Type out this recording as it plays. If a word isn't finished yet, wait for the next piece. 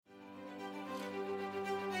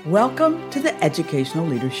Welcome to the Educational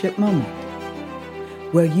Leadership Moment,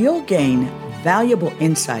 where you'll gain valuable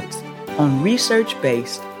insights on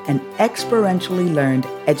research-based and experientially learned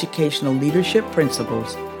educational leadership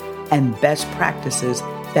principles and best practices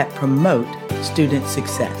that promote student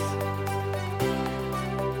success.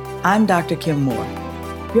 I'm Dr. Kim Moore,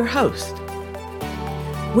 your host.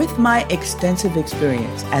 With my extensive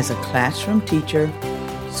experience as a classroom teacher,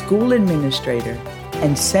 school administrator,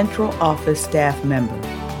 and central office staff member,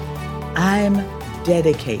 I'm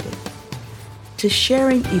dedicated to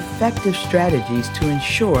sharing effective strategies to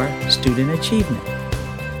ensure student achievement.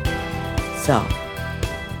 So,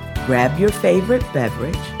 grab your favorite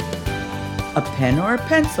beverage, a pen or a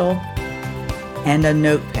pencil, and a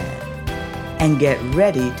notepad, and get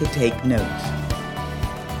ready to take notes.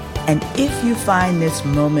 And if you find this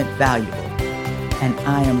moment valuable, and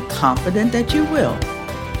I am confident that you will,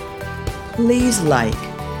 please like,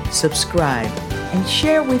 subscribe, and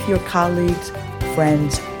share with your colleagues,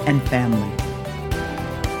 friends, and family.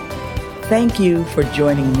 Thank you for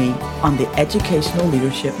joining me on the Educational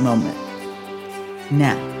Leadership Moment.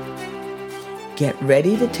 Now, get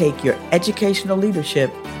ready to take your educational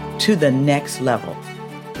leadership to the next level.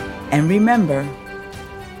 And remember,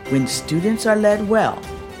 when students are led well,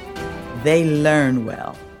 they learn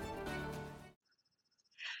well.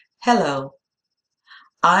 Hello,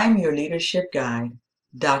 I'm your leadership guide,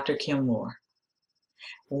 Dr. Kim Moore.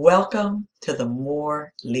 Welcome to the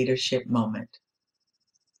Moore Leadership Moment.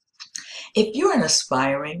 If you're an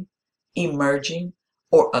aspiring, emerging,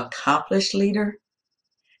 or accomplished leader,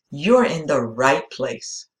 you're in the right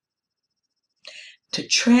place. To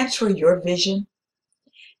transfer your vision,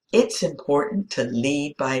 it's important to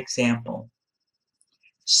lead by example.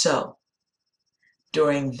 So,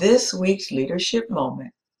 during this week's Leadership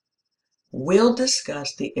Moment, we'll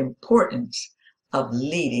discuss the importance of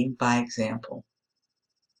leading by example.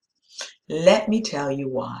 Let me tell you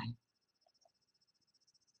why.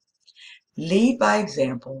 Lead by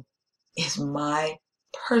example is my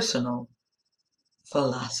personal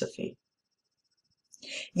philosophy.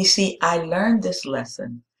 You see, I learned this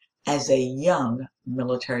lesson as a young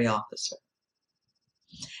military officer.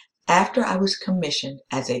 After I was commissioned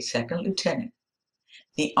as a second lieutenant,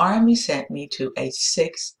 the Army sent me to a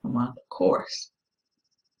 6-month course.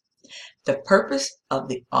 The purpose of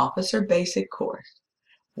the officer basic course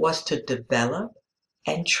was to develop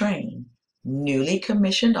and train newly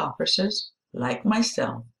commissioned officers like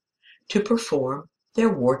myself to perform their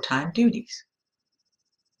wartime duties.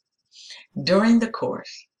 During the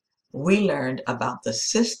course, we learned about the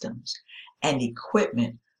systems and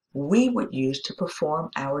equipment we would use to perform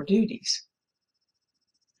our duties.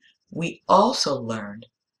 We also learned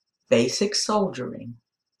basic soldiering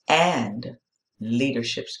and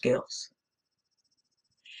leadership skills.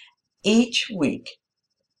 Each week,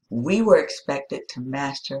 we were expected to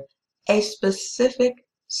master a specific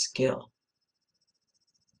skill.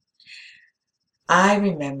 I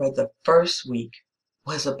remember the first week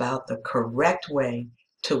was about the correct way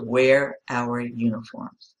to wear our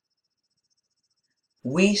uniforms.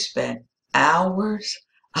 We spent hours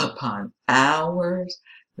upon hours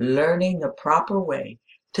learning the proper way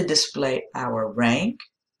to display our rank,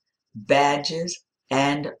 badges,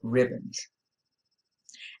 and ribbons.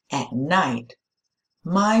 At night,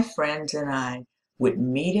 my friends and I would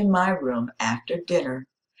meet in my room after dinner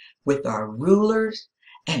with our rulers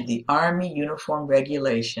and the Army uniform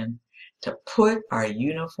regulation to put our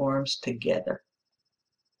uniforms together.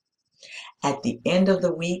 At the end of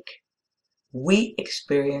the week, we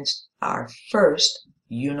experienced our first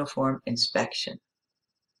uniform inspection.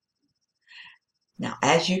 Now,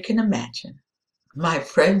 as you can imagine, my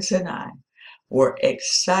friends and I were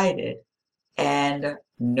excited and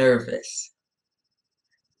nervous.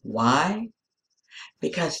 Why?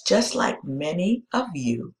 Because just like many of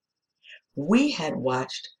you, we had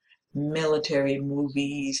watched military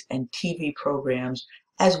movies and TV programs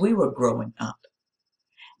as we were growing up.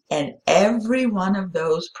 And every one of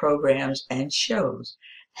those programs and shows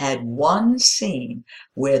had one scene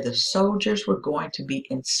where the soldiers were going to be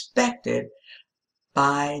inspected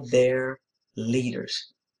by their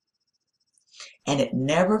leaders. And it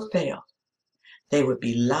never failed. They would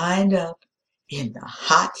be lined up in the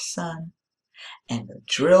hot sun, and the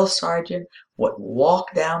drill sergeant would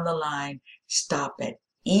walk down the line, stop at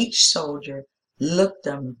each soldier, look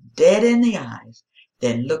them dead in the eyes,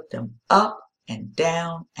 then look them up and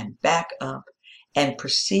down and back up, and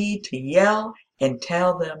proceed to yell and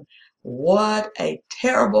tell them what a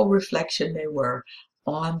terrible reflection they were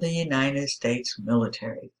on the United States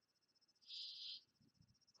military.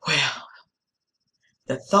 Well,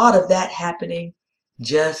 the thought of that happening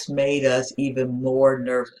just made us even more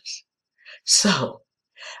nervous. So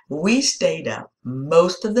we stayed up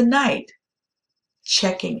most of the night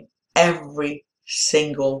checking every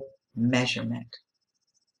single measurement.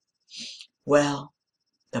 Well,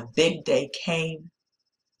 the big day came.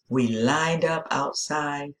 We lined up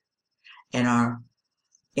outside, and our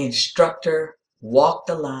instructor walked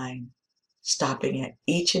the line, stopping at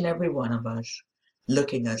each and every one of us,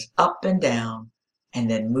 looking us up and down, and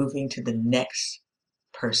then moving to the next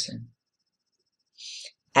person.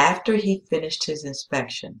 After he finished his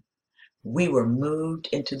inspection, we were moved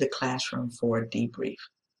into the classroom for a debrief.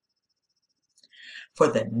 For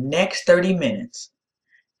the next 30 minutes,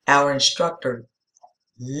 our instructor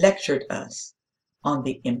lectured us on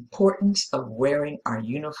the importance of wearing our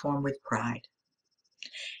uniform with pride.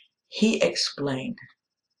 He explained,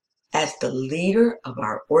 as the leader of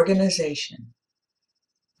our organization,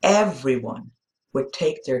 everyone would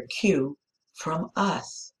take their cue from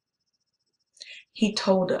us. He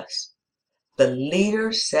told us, the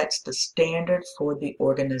leader sets the standard for the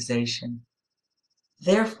organization.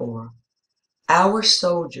 Therefore, our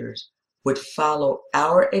soldiers would follow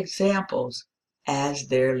our examples as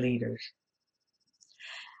their leaders.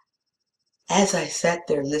 As I sat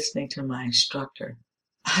there listening to my instructor,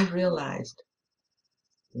 I realized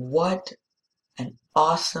what an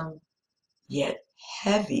awesome yet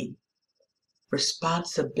heavy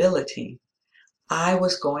responsibility I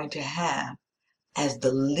was going to have as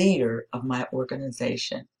the leader of my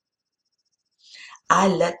organization. I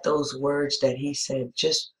let those words that he said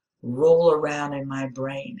just roll around in my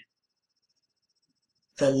brain.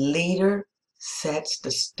 The leader sets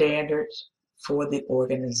the standards for the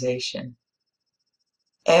organization.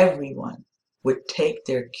 Everyone would take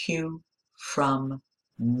their cue from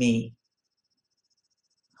me.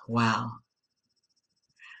 Wow.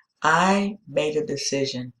 I made a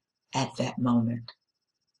decision at that moment.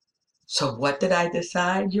 So what did I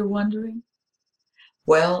decide, you're wondering?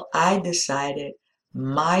 Well, I decided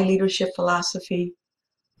my leadership philosophy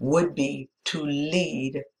would be to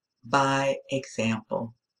lead by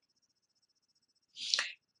example.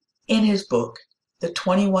 In his book, The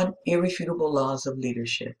 21 Irrefutable Laws of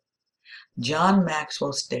Leadership, John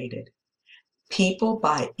Maxwell stated, people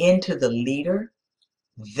buy into the leader,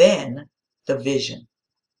 then the vision.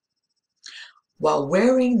 While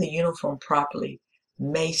wearing the uniform properly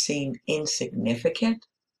may seem insignificant,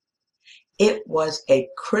 it was a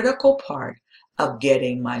critical part of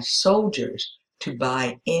getting my soldiers to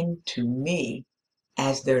buy into me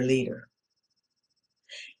as their leader.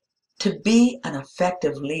 To be an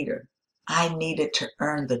effective leader, I needed to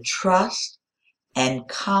earn the trust and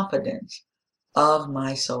confidence of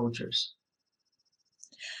my soldiers.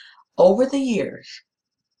 Over the years,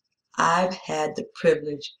 I've had the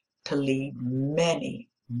privilege to lead many,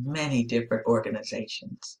 many different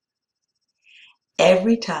organizations.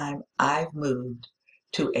 Every time I've moved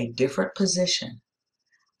to a different position,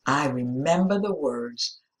 I remember the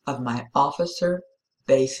words of my officer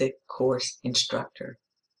basic course instructor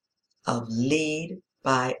of lead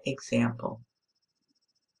by example.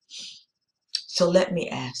 So let me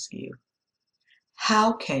ask you,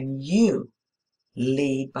 how can you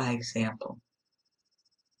lead by example?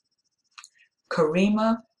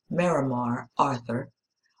 Karima Miramar Arthur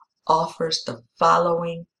offers the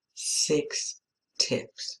following 6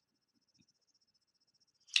 tips.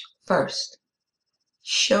 First,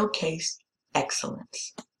 showcase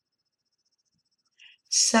excellence.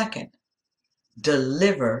 Second,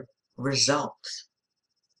 deliver results.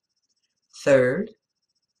 Third,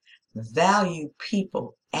 value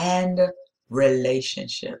people and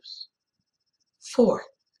relationships. Fourth,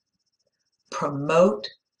 promote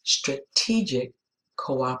strategic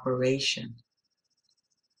cooperation.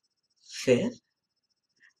 Fifth,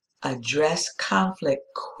 address conflict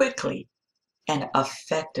quickly and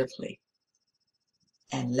effectively.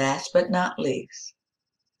 And last but not least,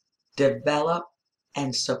 develop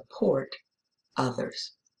and support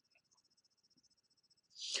others.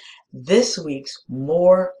 This week's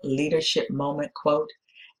More Leadership Moment quote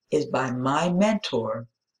is by my mentor,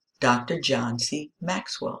 Dr. John C.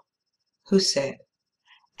 Maxwell, who said,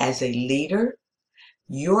 as a leader,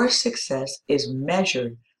 your success is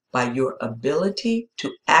measured by your ability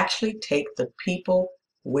to actually take the people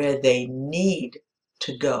where they need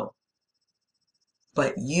to go.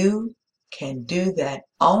 But you can do that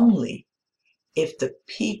only if the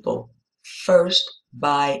people first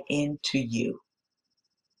buy into you.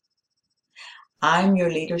 I'm your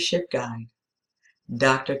leadership guide,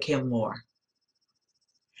 Dr. Kim Moore.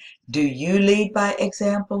 Do you lead by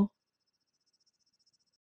example?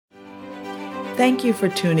 Thank you for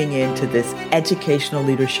tuning in to this educational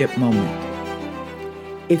leadership moment.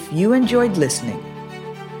 if you enjoyed listening,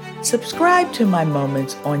 subscribe to my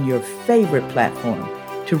moments on your favorite platform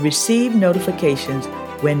to receive notifications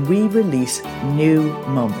when we release new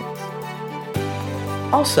moments.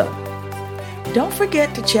 Also, don't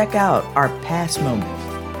forget to check out our past moments,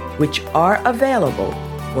 which are available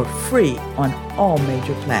for free on all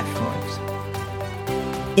major platforms.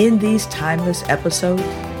 In these timeless episodes,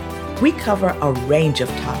 we cover a range of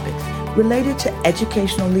topics related to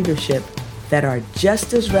educational leadership that are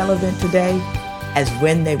just as relevant today as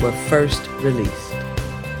when they were first released.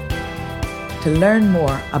 To learn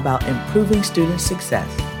more about improving student success,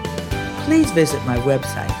 please visit my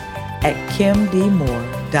website at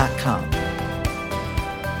kimdmoore.com.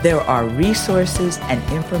 There are resources and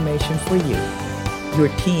information for you, your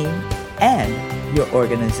team, and your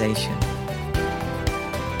organization.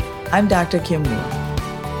 I'm Dr. Kim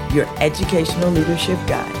Moore, your educational leadership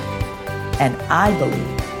guide, and I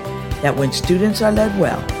believe that when students are led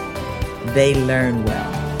well, they learn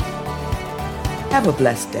well. Have a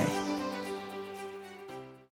blessed day.